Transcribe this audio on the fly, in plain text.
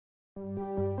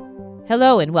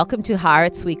Hello and welcome to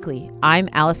Haaretz Weekly. I'm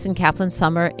Allison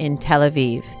Kaplan-Summer in Tel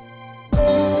Aviv.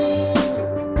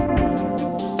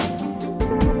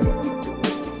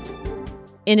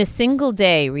 In a single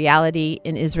day, reality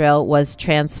in Israel was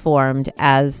transformed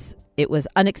as it was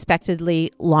unexpectedly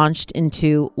launched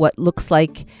into what looks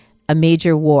like a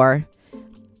major war,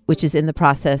 which is in the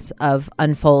process of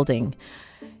unfolding.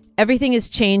 Everything is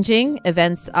changing.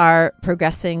 Events are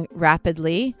progressing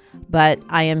rapidly, but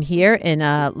I am here in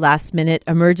a last-minute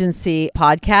emergency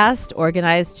podcast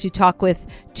organized to talk with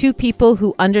two people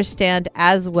who understand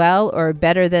as well or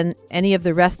better than any of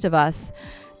the rest of us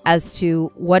as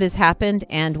to what has happened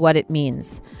and what it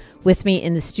means. With me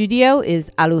in the studio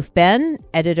is Aluf Ben,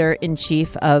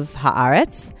 editor-in-chief of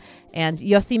Haaretz, and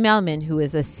Yossi Melman, who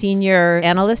is a senior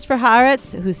analyst for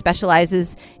Haaretz, who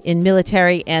specializes in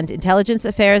military and intelligence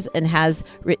affairs and has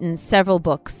written several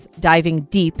books diving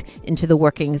deep into the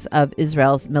workings of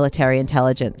Israel's military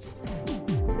intelligence.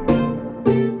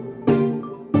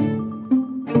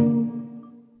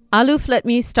 Aluf, let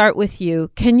me start with you.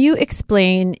 Can you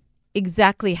explain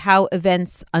exactly how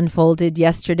events unfolded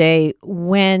yesterday,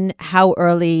 how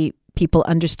early people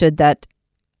understood that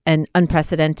an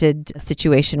unprecedented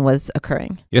situation was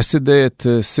occurring? Yesterday at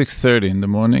 6:30 in the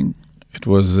morning, it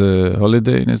was a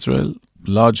holiday in Israel.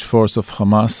 Large force of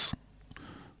Hamas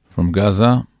from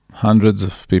Gaza, hundreds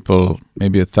of people,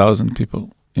 maybe 1,000 people,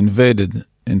 invaded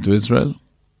into Israel.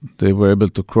 They were able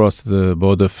to cross the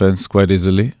border fence quite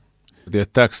easily. They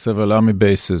attacked several army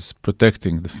bases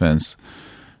protecting the fence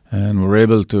and were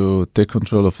able to take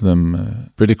control of them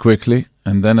pretty quickly,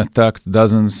 and then attacked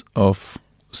dozens of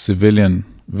civilian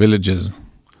villages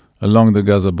along the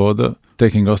Gaza border,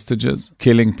 taking hostages,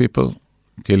 killing people,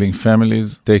 killing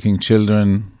families, taking children,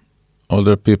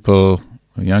 older people,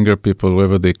 younger people,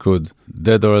 whoever they could,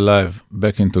 dead or alive,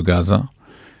 back into Gaza.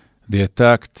 They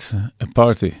attacked a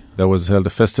party that was held,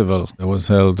 a festival that was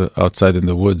held outside in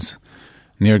the woods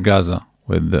near Gaza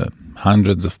with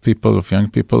hundreds of people, of young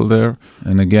people there.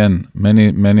 And again,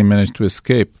 many managed to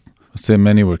escape. I say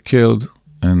many were killed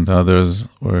and others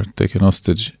were taken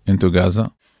hostage into Gaza.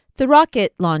 The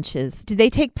rocket launches, did they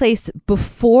take place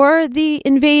before the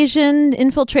invasion,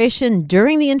 infiltration,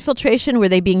 during the infiltration? Were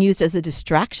they being used as a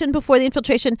distraction before the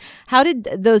infiltration? How did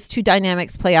those two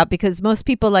dynamics play out? Because most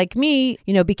people like me,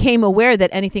 became aware that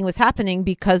anything was happening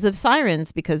because of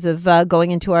sirens, because of going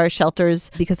into our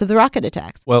shelters, because of the rocket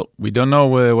attacks. Well, we don't know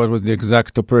what was the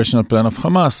exact operational plan of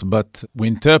Hamas, but we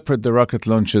interpret the rocket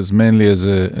launches mainly as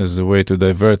a way to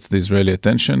divert the Israeli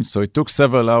attention. So it took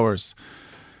several hours,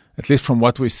 at least from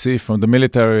what we see from the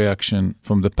military reaction,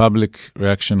 from the public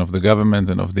reaction of the government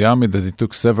and of the army, that it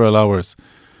took several hours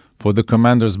for the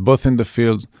commanders, both in the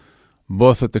field,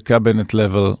 both at the cabinet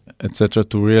level, etc.,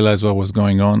 to realize what was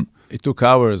going on. It took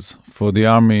hours for the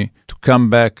army to come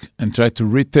back and try to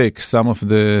retake some of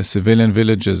the civilian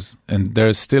villages, and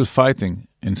they're still fighting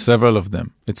in several of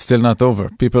them. It's still not over.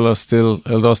 People are still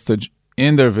held hostage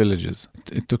in their villages.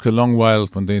 It took a long while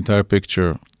for the entire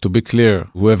picture to be clear.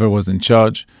 Whoever was in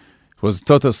charge, it was a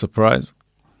total surprise.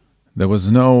 There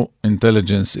was no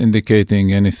intelligence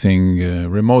indicating anything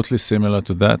remotely similar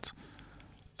to that.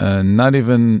 Not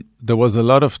even, there was a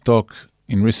lot of talk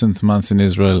in recent months in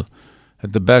Israel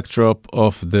at the backdrop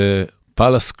of the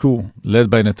palace coup led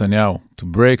by Netanyahu to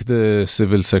break the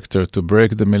civil sector, to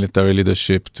break the military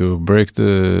leadership, to break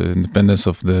the independence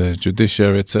of the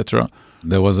judiciary, etc.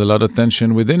 There was a lot of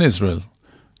tension within Israel.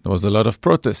 There was a lot of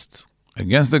protest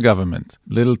against the government.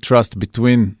 Little trust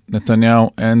between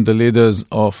Netanyahu and the leaders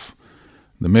of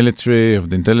the military, of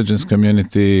the intelligence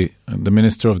community, the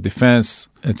Minister of Defense,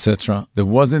 etc. There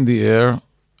was in the air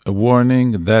a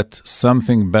warning that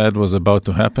something bad was about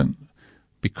to happen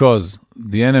because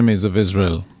the enemies of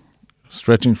Israel,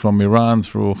 stretching from Iran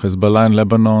through Hezbollah in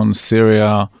Lebanon,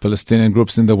 Syria, Palestinian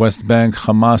groups in the West Bank,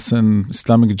 Hamas and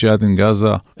Islamic Jihad in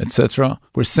Gaza, etc.,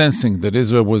 were sensing that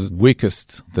Israel was weakest,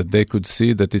 that they could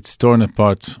see that it's torn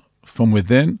apart from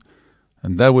within,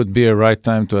 and that would be a right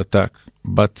time to attack.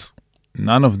 But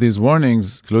none of these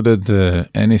warnings included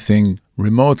anything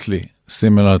remotely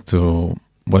similar to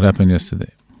what happened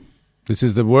yesterday. This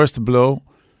is the worst blow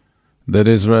that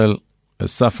Israel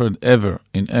has suffered ever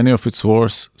in any of its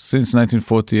wars since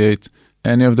 1948.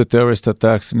 Any of the terrorist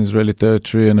attacks in Israeli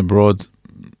territory and abroad,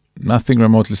 nothing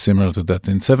remotely similar to that.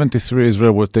 In 1973,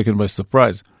 Israel was taken by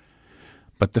surprise.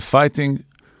 But the fighting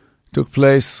took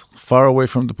place far away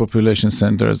from the population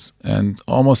centers and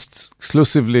almost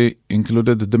exclusively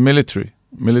included the military.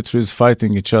 Militaries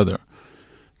fighting each other.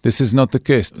 This is not the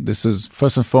case. This is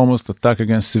first and foremost attack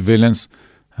against civilians.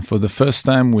 And for the first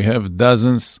time, we have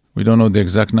dozens, we don't know the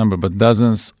exact number, but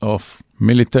dozens of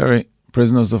military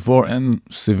prisoners of war and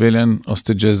civilian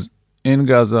hostages in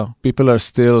Gaza. People are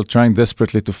still trying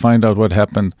desperately to find out what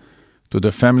happened to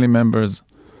their family members.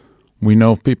 We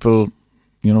know people,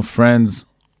 friends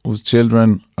whose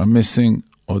children are missing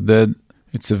or dead.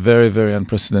 It's a very, very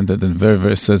unprecedented and very,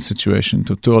 very sad situation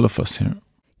to all of us here.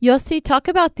 Yossi, talk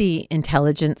about the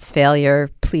intelligence failure,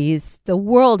 please. The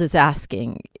world is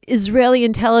asking. Israeli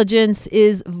intelligence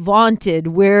is vaunted.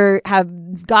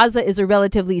 Gaza is a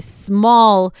relatively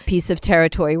small piece of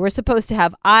territory. We're supposed to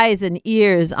have eyes and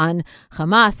ears on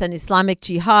Hamas and Islamic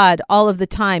Jihad all of the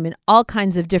time in all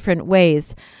kinds of different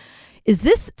ways. Is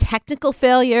this technical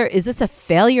failure? Is this a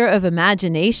failure of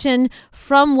imagination?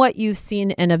 From what you've seen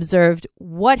and observed,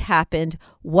 what happened?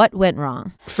 What went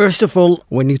wrong? First of all,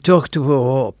 when you talk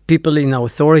to people in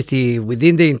authority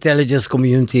within the intelligence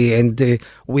community and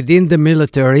within the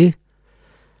military,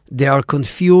 they are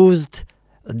confused,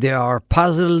 they are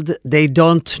puzzled, they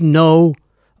don't know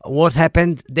what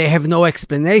happened. They have no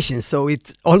explanation. So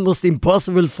it's almost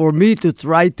impossible for me to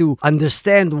try to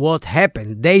understand what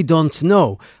happened. They don't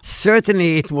know.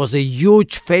 Certainly, it was a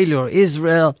huge failure.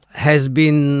 Israel has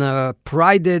been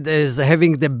prided as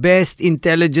having the best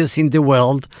intelligence in the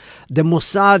world. The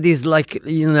Mossad is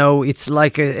it's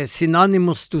like a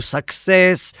synonymous to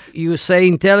success. You say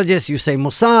intelligence, you say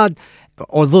Mossad,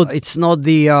 although it's not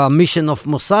the mission of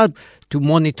Mossad to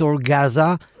monitor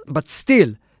Gaza, but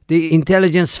still, the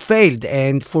intelligence failed.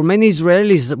 And for many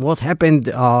Israelis, what happened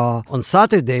on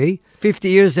Saturday, 50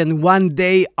 years and 1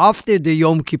 day after the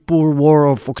Yom Kippur War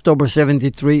of October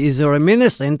 73, is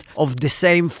reminiscent of the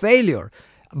same failure.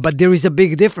 But there is a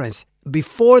big difference.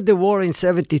 Before the war in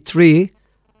 73,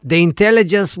 the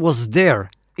intelligence was there.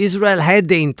 Israel had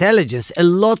the intelligence, a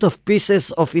lot of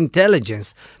pieces of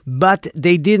intelligence, but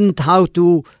they didn't know how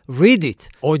to read it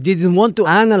or didn't want to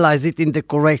analyze it in the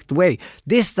correct way.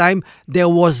 This time, there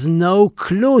was no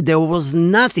clue. There was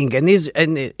nothing. And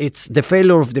it's the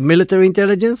failure of the military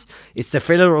intelligence. It's the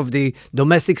failure of the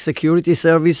domestic security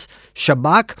service,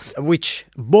 Shabak, which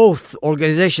both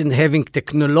organizations having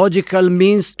technological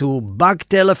means to bug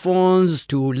telephones,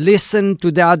 to listen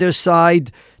to the other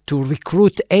side, to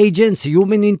recruit agents,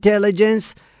 human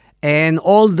intelligence, and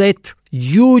all that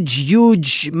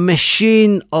huge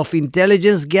machine of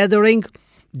intelligence gathering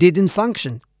didn't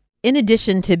function. In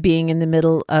addition to being in the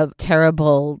middle of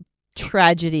terrible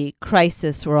tragedy,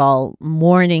 crisis, we're all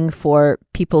mourning for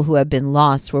people who have been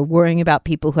lost. We're worrying about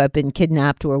people who have been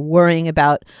kidnapped. We're worrying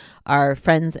about our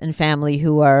friends and family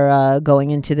who are going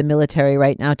into the military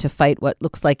right now to fight what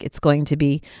looks like it's going to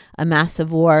be a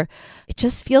massive war. It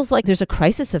just feels like there's a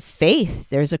crisis of faith.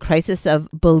 There's a crisis of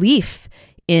belief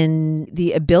in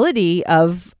the ability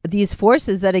of these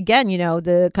forces that, again,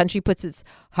 the country puts its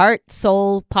heart,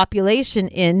 soul, population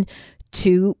in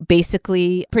to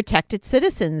basically protect its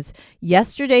citizens.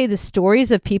 Yesterday, the stories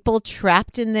of people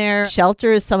trapped in their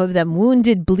shelters, some of them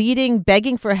wounded, bleeding,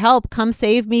 begging for help, come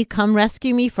save me, come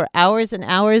rescue me, for hours and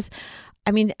hours.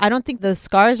 I mean, I don't think those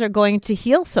scars are going to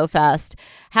heal so fast.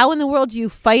 How in the world do you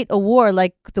fight a war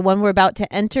like the one we're about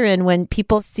to enter in when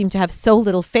people seem to have so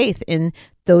little faith in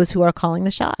those who are calling the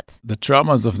shots? The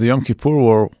traumas of the Yom Kippur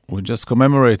War, we just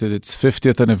commemorated its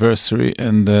 50th anniversary,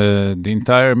 and the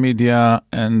entire media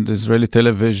and Israeli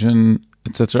television,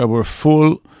 etc., were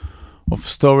full of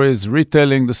stories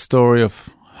retelling the story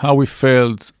of how we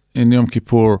failed in Yom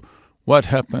Kippur, what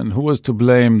happened, who was to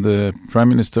blame, the Prime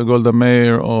Minister Golda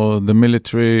Meir or the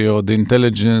military or the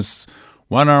intelligence,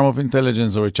 one arm of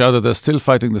intelligence or each other. They're still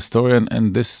fighting the story,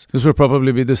 and this will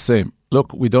probably be the same.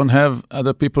 Look, we don't have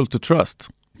other people to trust.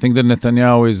 I think that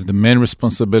Netanyahu is the main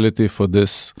responsibility for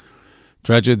this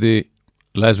tragedy,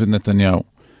 lies with Netanyahu.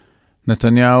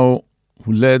 Netanyahu,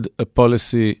 who led a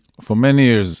policy for many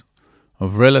years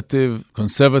of relative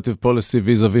conservative policy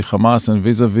vis-a-vis Hamas and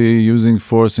vis-a-vis using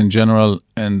force in general,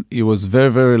 and he was very,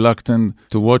 very reluctant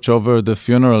to watch over the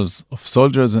funerals of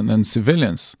soldiers and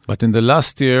civilians. But in the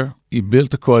last year, he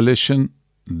built a coalition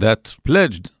that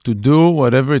pledged to do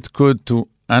whatever it could to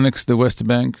annex the West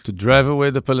Bank, to drive away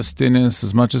the Palestinians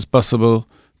as much as possible,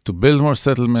 to build more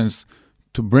settlements,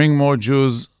 to bring more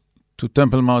Jews to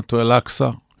Temple Mount, to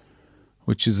Al-Aqsa,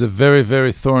 which is a very,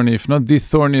 very thorny, if not the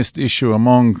thorniest issue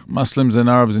among Muslims and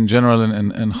Arabs in general,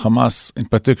 and Hamas in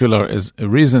particular, as a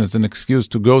reason, as an excuse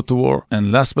to go to war.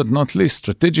 And last but not least,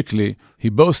 strategically, he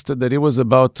boasted that he was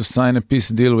about to sign a peace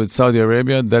deal with Saudi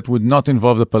Arabia that would not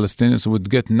involve the Palestinians, would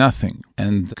get nothing.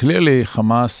 And clearly,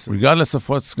 Hamas, regardless of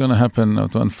what's going to happen or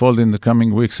to unfold in the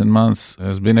coming weeks and months,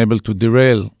 has been able to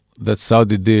derail that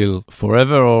Saudi deal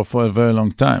forever or for a very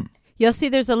long time.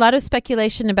 Yossi, there's a lot of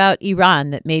speculation about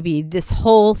Iran, that maybe this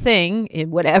whole thing,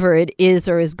 whatever it is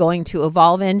or is going to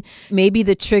evolve in, maybe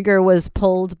the trigger was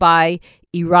pulled by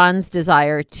Iran's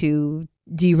desire to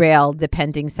derail the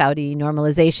pending Saudi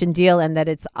normalization deal, and that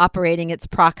it's operating its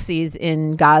proxies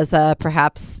in Gaza,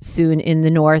 perhaps soon in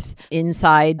the north,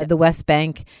 inside the West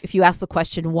Bank. If you ask the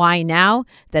question, why now,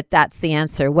 that's the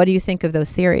answer. What do you think of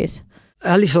those theories?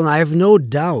 Alison, I have no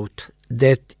doubt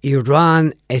that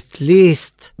Iran at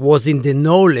least was in the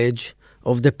knowledge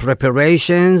of the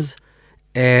preparations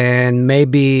and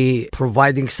maybe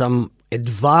providing some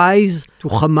advice to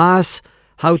Hamas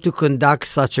how to conduct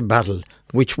such a battle,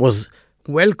 which was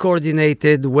well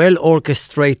coordinated, well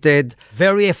orchestrated,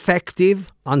 very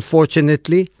effective,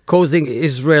 unfortunately, causing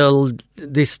Israel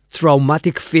this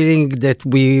traumatic feeling that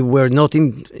we were not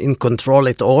in control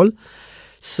at all.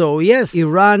 So yes,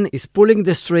 Iran is pulling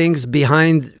the strings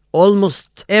behind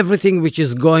almost everything which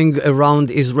is going around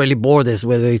Israeli borders,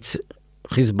 whether it's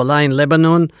Hezbollah in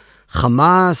Lebanon,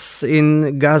 Hamas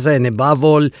in Gaza, and above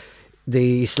all,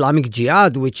 the Islamic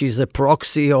Jihad, which is a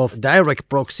direct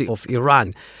proxy of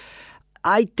Iran.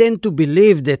 I tend to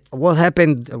believe that what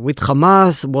happened with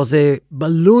Hamas was a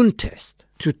balloon test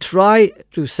to try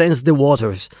to sense the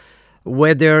waters,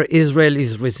 whether Israel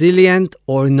is resilient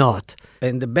or not.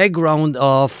 And the background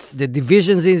of the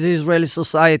divisions in the Israeli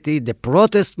society, the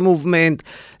protest movement,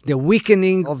 the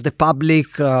weakening of the public,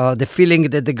 the feeling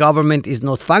that the government is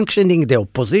not functioning, the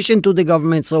opposition to the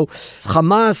government. So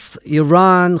Hamas,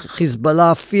 Iran,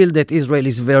 Hezbollah feel that Israel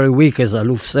is very weak, as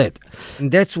Aluf said.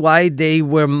 And that's why they had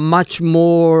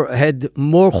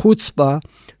more chutzpah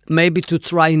maybe to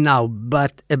try now.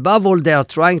 But above all, they are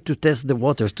trying to test the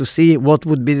waters to see what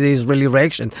would be the Israeli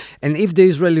reaction. And if the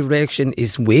Israeli reaction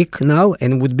is weak now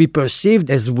and would be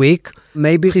perceived as weak,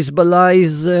 maybe Hezbollah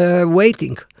is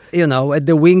waiting, at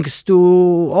the wings to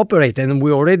operate. And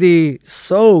we already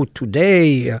saw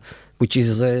today, which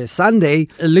is Sunday,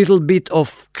 a little bit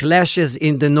of clashes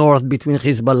in the north between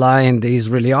Hezbollah and the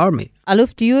Israeli army.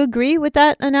 Aluf, do you agree with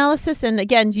that analysis? And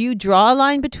again, do you draw a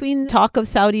line between talk of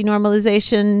Saudi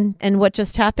normalization and what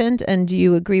just happened? And do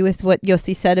you agree with what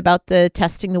Yossi said about the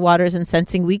testing the waters and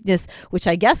sensing weakness, which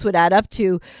I guess would add up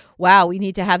to, wow, we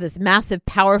need to have this massive,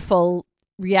 powerful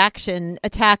reaction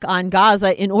attack on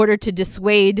Gaza in order to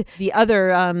dissuade the other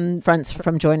fronts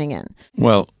from joining in?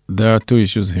 Well, there are two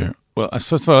issues here. Well,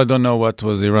 first of all, I don't know what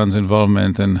was Iran's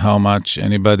involvement and how much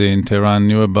anybody in Tehran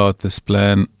knew about this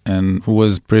plan and who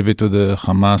was privy to the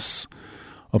Hamas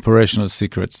operational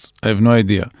secrets. I have no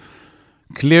idea.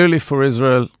 Clearly for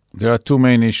Israel, there are two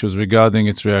main issues regarding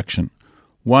its reaction.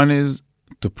 One is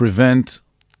to prevent,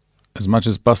 as much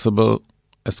as possible,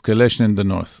 escalation in the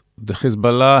north. The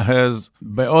Hezbollah has,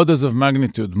 by orders of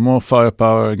magnitude, more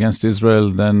firepower against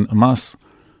Israel than Hamas.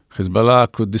 Hezbollah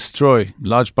could destroy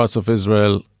large parts of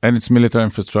Israel and its military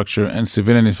infrastructure and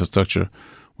civilian infrastructure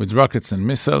with rockets and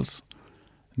missiles.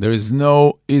 There is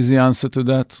no easy answer to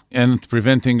that. And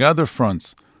preventing other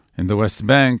fronts in the West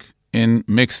Bank, in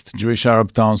mixed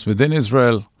Jewish-Arab towns within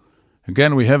Israel.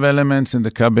 Again, we have elements in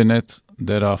the cabinet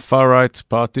that are far-right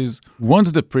parties who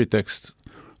want the pretext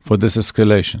for this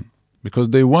escalation because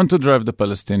they want to drive the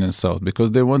Palestinians south,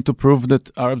 because they want to prove that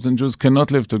Arabs and Jews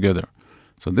cannot live together.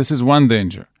 So this is one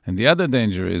danger. And the other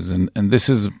danger is, and this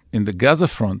is in the Gaza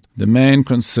front, the main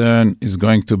concern is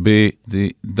going to be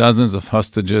the dozens of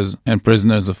hostages and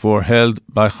prisoners of war held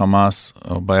by Hamas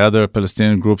or by other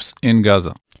Palestinian groups in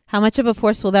Gaza. How much of a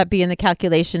force will that be in the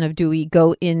calculation of do we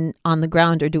go in on the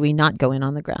ground or do we not go in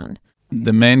on the ground?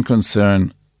 The main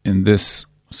concern in this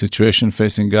situation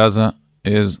facing Gaza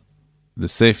is the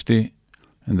safety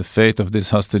and the fate of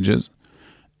these hostages,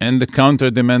 and the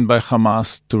counter-demand by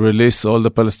Hamas to release all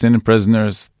the Palestinian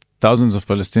prisoners, thousands of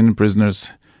Palestinian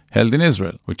prisoners held in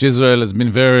Israel, which Israel has been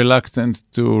very reluctant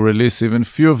to release even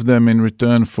few of them in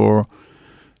return for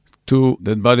two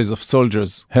dead bodies of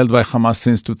soldiers held by Hamas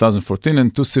since 2014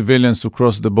 and two civilians who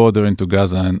crossed the border into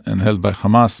Gaza and held by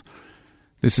Hamas.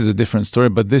 This is a different story,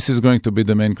 but this is going to be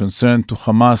the main concern to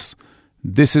Hamas.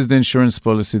 This is the insurance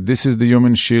policy. This is the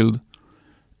human shield.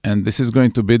 And this is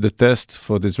going to be the test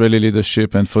for the Israeli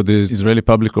leadership and for the Israeli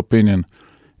public opinion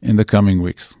in the coming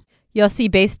weeks.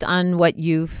 Yossi, based on what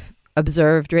you've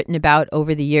observed, written about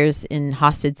over the years in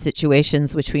hostage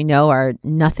situations, which we know are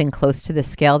nothing close to the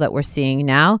scale that we're seeing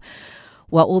now,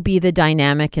 what will be the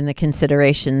dynamic and the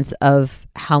considerations of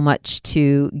how much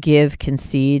to give,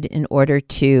 concede in order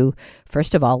to,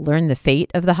 first of all, learn the fate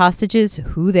of the hostages,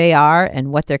 who they are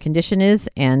and what their condition is,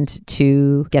 and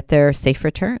to get their safe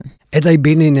return? Had I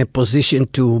been in a position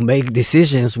to make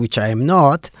decisions, which I am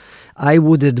not, I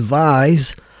would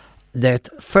advise that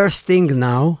first thing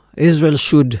now, Israel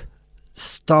should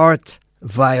start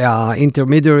via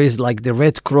intermediaries like the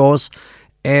Red Cross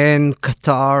and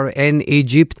Qatar and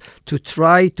Egypt to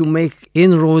try to make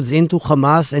inroads into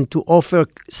Hamas and to offer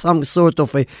some sort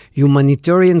of a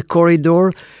humanitarian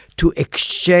corridor to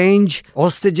exchange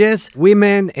hostages,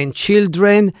 women and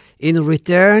children in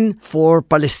return for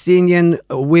Palestinian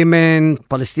women,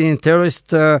 Palestinian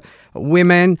terrorist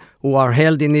women who are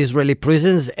held in Israeli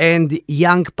prisons, and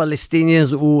young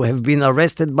Palestinians who have been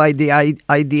arrested by the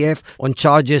IDF on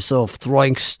charges of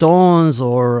throwing stones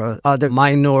or other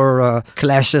minor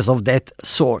clashes of that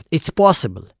sort. It's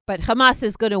possible. But Hamas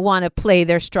is going to want to play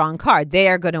their strong card. They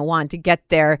are going to want to get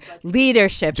their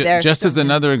leadership. Just as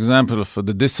another example for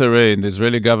the disarray in the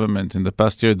Israeli government in the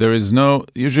past year, there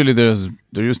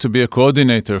used to be a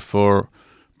coordinator for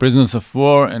prisoners of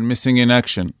war and missing in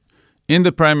action in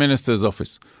the Prime Minister's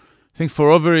office. I think for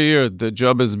over a year, the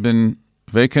job has been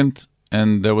vacant,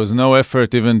 and there was no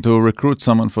effort even to recruit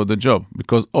someone for the job,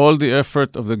 because all the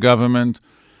effort of the government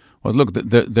was, look,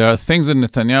 there are things that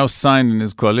Netanyahu signed in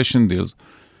his coalition deals.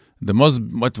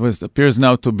 Appears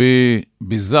now to be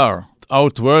bizarre,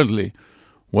 outwardly,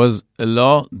 was a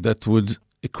law that would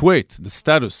equate the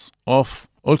status of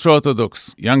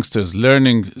ultra-Orthodox youngsters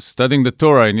studying the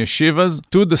Torah in yeshivas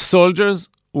to the soldiers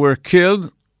who were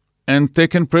killed and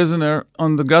taken prisoner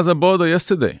on the Gaza border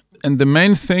yesterday. And the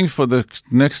main thing for the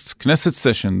next Knesset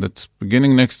session that's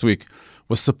beginning next week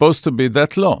was supposed to be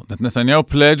that law that Netanyahu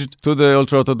pledged to the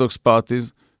ultra-Orthodox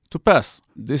parties to pass.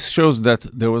 This shows that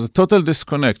there was a total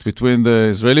disconnect between the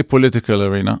Israeli political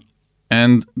arena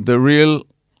and the real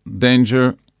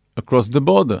danger across the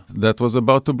border that was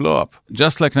about to blow up.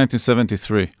 Just like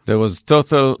 1973, there was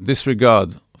total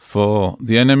disregard for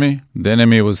the enemy. The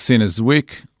enemy was seen as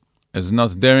weak, as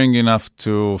not daring enough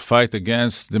to fight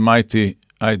against the mighty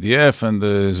IDF and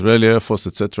the Israeli Air Force,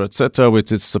 etc.,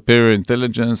 with its superior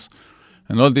intelligence,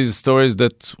 and all these stories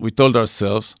that we told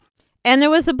ourselves. And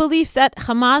there was a belief that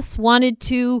Hamas wanted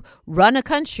to run a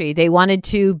country. They wanted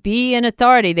to be an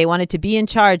authority. They wanted to be in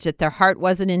charge, that their heart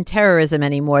wasn't in terrorism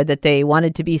anymore, that they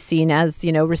wanted to be seen as,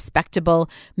 respectable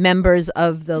members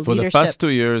of the leadership. For the past 2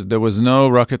 years, there was no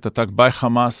rocket attack by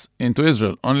Hamas into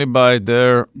Israel, only by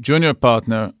their junior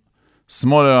partner,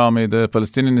 smaller army, the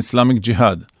Palestinian Islamic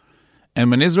Jihad.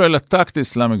 And when Israel attacked the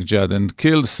Islamic Jihad and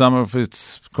killed some of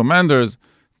its commanders,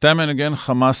 time and again,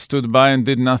 Hamas stood by and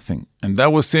did nothing. And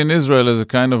that was seen in Israel as a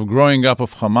kind of growing up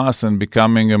of Hamas and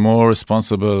becoming a more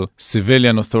responsible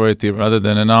civilian authority rather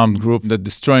than an armed group that's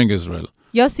destroying Israel.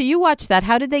 Yossi, you watched that.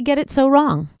 How did they get it so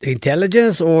wrong? The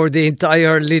intelligence or the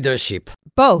entire leadership?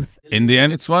 Both. In the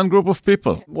end, it's one group of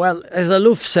people. Well, as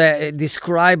Aluf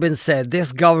described and said,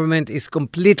 this government is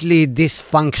completely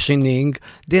dysfunctioning.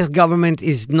 This government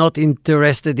is not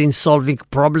interested in solving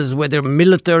problems, whether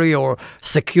military or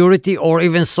security or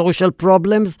even social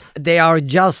problems. They are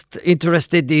just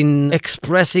interested in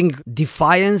expressing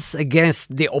defiance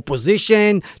against the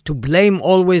opposition, to blame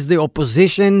always the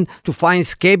opposition, to find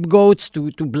scapegoats,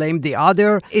 to blame the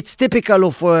other. It's typical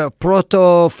of a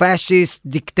proto-fascist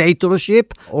dictatorship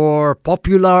or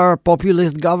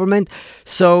populist government.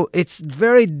 So it's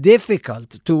very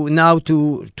difficult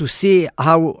to see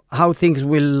how things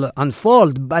will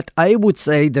unfold. But I would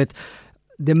say that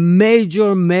the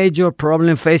major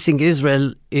problem facing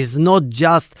Israel is not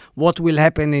just what will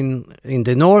happen in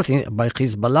the north by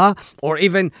Hezbollah, or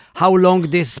even how long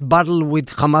this battle with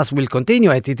Hamas will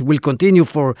continue. It will continue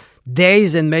for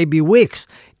days and maybe weeks.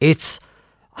 It's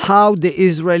how the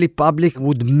Israeli public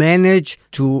would manage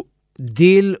to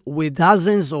deal with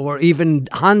dozens or even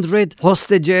 100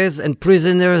 hostages and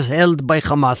prisoners held by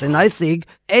Hamas. And I think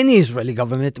any Israeli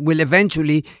government will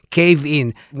eventually cave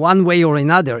in one way or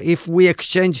another. If we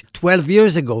exchange 12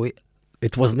 years ago,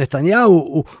 it was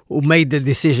Netanyahu who made the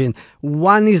decision.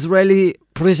 One Israeli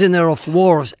prisoner of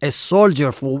war, a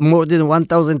soldier for more than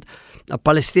 1,000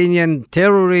 Palestinian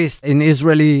terrorists in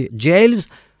Israeli jails.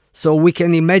 So we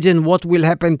can imagine what will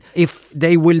happen if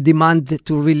they will demand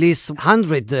to release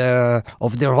 100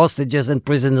 of their hostages and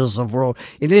prisoners of war.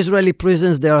 In Israeli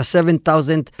prisons, there are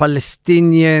 7,000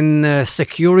 Palestinian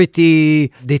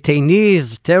security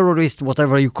detainees, terrorists,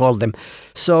 whatever you call them.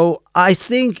 So I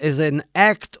think as an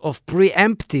act of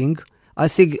preempting, I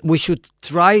think we should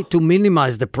try to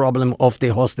minimize the problem of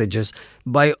the hostages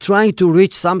by trying to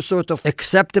reach some sort of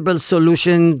acceptable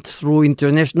solution through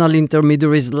international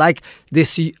intermediaries, like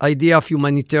this idea of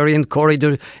humanitarian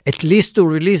corridor, at least to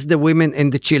release the women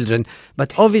and the children.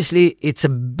 But obviously, it's a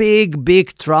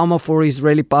big trauma for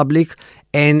Israeli public,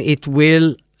 and it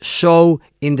will show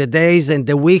in the days and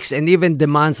the weeks and even the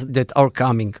months that are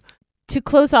coming. To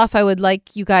close off, I would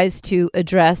like you guys to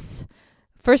address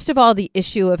First of all, the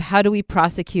issue of how do we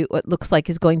prosecute what looks like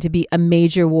is going to be a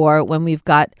major war when we've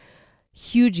got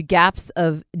huge gaps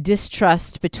of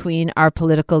distrust between our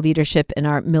political leadership and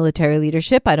our military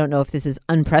leadership. I don't know if this is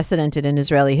unprecedented in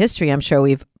Israeli history. I'm sure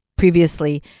we've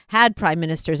previously had prime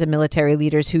ministers and military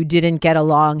leaders who didn't get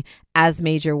along as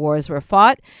major wars were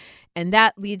fought. And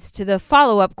that leads to the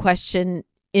follow-up question.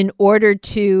 In order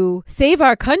to save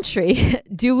our country,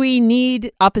 do we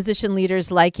need opposition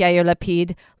leaders like Yair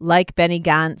Lapid, like Benny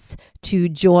Gantz, to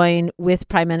join with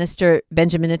Prime Minister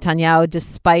Benjamin Netanyahu,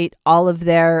 despite all of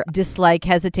their dislike,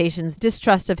 hesitations,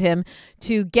 distrust of him,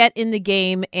 to get in the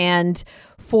game and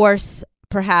force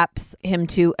perhaps him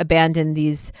to abandon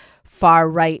these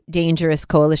far-right, dangerous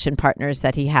coalition partners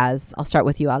that he has? I'll start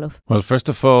with you, Aluf. Well, first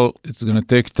of all, it's going to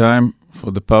take time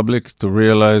for the public to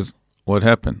realize what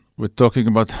happened. We're talking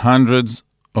about hundreds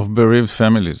of bereaved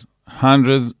families,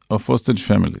 hundreds of hostage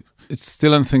families. It's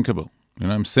still unthinkable.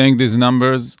 I'm saying these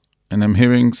numbers and I'm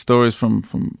hearing stories from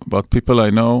about people I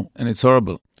know, and it's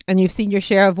horrible. And you've seen your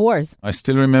share of wars. I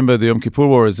still remember the Yom Kippur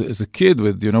War as a kid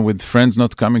with friends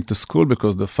not coming to school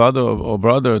because the father or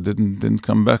brother didn't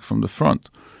come back from the front.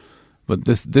 But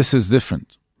this is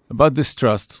different. About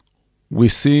distrust, we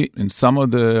see in some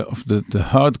of the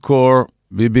hardcore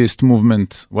Bibiist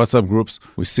movement WhatsApp groups,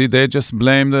 we see they just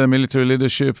blame the military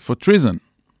leadership for treason,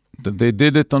 that they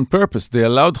did it on purpose. They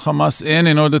allowed Hamas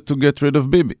in order to get rid of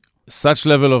Bibi. Such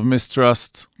level of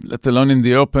mistrust, let alone in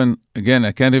the open, again,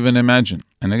 I can't even imagine.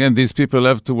 And again, these people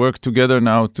have to work together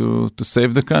now to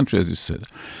save the country, as you said.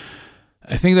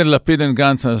 I think that Lapid and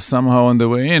Gantz are somehow on the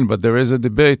way in, but there is a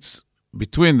debate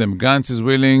between them. Gantz is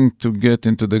willing to get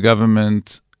into the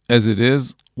government as it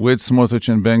is, with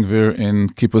Smotrich and Ben-Gvir in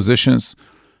key positions.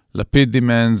 Lapid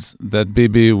demands that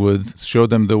Bibi would show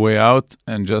them the way out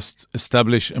and just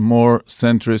establish a more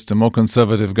centrist, a more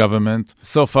conservative government.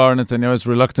 So far, Netanyahu is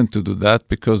reluctant to do that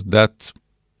because that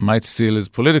might seal his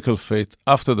political fate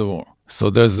after the war. So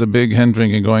there's a big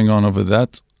hand-wringing going on over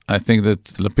that. I think that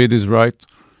Lapid is right,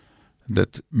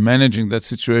 that managing that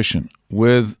situation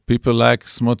with people like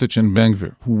Smotrich and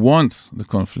Ben-Gvir, who want the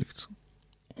conflict,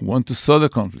 want to sow the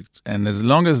conflict. And as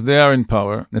long as they are in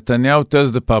power, Netanyahu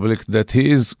tells the public that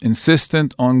he is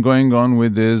insistent on going on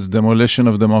with his demolition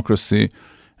of democracy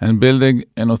and building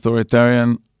an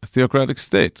authoritarian, theocratic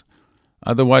state.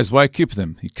 Otherwise, why keep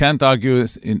them? He can't argue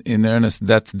in earnest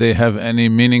that they have any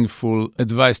meaningful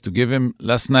advice to give him.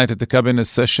 Last night at the cabinet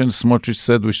session, Smotrich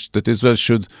said that Israel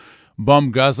should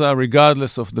bomb Gaza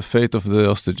regardless of the fate of the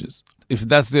hostages. If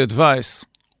that's the advice,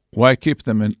 why keep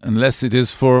them unless it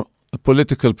is for a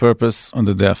political purpose on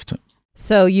the day after?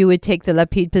 So you would take the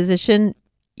Lapid position.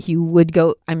 You would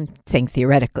go, I'm saying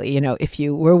theoretically, if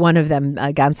you were one of them,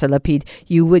 Gantz or Lapid,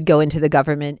 you would go into the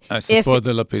government. I support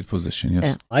the Lapid position, yes.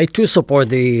 Yeah. I too support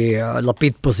the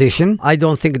Lapid position. I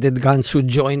don't think that Gantz should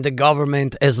join the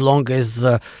government as long as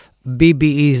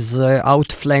Bibi is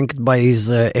outflanked by his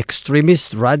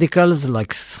extremist radicals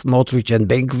like Smotrich and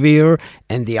Ben-Gvir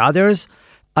and the others.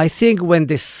 I think when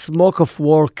the smoke of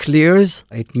war clears,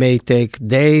 it may take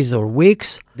days or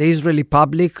weeks, the Israeli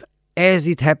public, as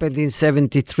it happened in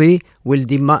 1973, will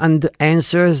demand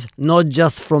answers not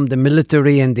just from the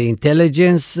military and the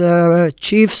intelligence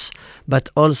chiefs, but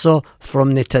also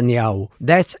from Netanyahu.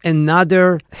 That's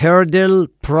another hurdle,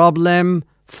 problem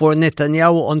for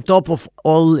Netanyahu on top of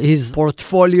all his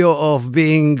portfolio of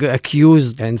being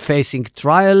accused and facing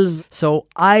trials. So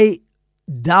I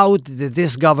doubt that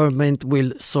this government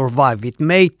will survive. It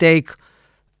may take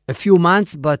a few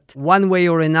months, but one way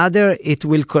or another, it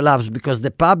will collapse because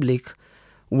the public,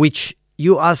 which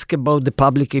you ask about the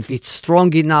public if it's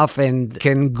strong enough and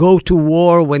can go to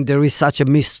war when there is such a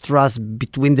mistrust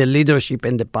between the leadership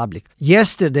and the public.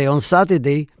 Yesterday, on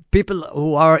Saturday, people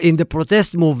who are in the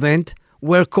protest movement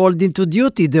were called into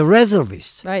duty, the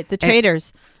reservists. Right, the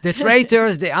traitors. The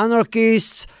traitors, the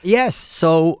anarchists. Yes,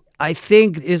 so I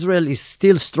think Israel is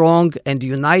still strong and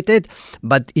united,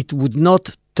 but it would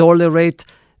not tolerate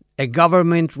a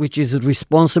government which is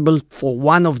responsible for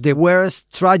one of the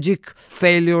worst tragic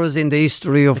failures in the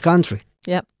history of the country.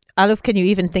 Yep. Aluf, can you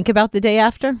even think about the day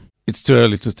after? It's too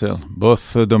early to tell,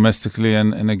 both domestically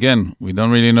and again, we don't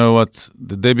really know what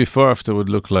the day before after would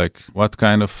look like, what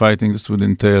kind of fighting this would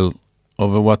entail,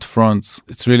 over what fronts.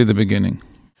 It's really the beginning.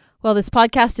 Well, this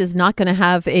podcast is not going to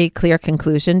have a clear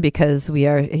conclusion because we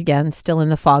are, again, still in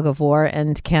the fog of war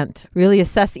and can't really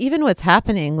assess even what's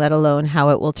happening, let alone how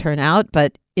it will turn out.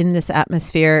 But in this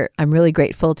atmosphere, I'm really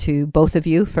grateful to both of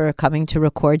you for coming to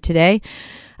record today.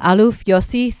 Aluf,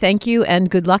 Yossi, thank you and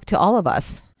good luck to all of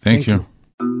us. Thank you.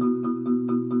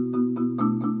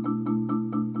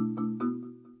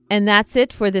 And that's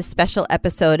it for this special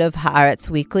episode of Haaretz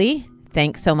Weekly.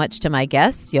 Thanks so much to my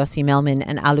guests, Yossi Melman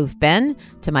and Aluf Ben,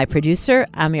 to my producer,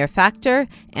 Amir Factor,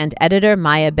 and editor,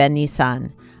 Maya Ben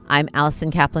Nissan. I'm Alison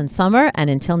Kaplan-Sommer, and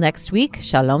until next week,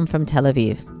 shalom from Tel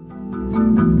Aviv.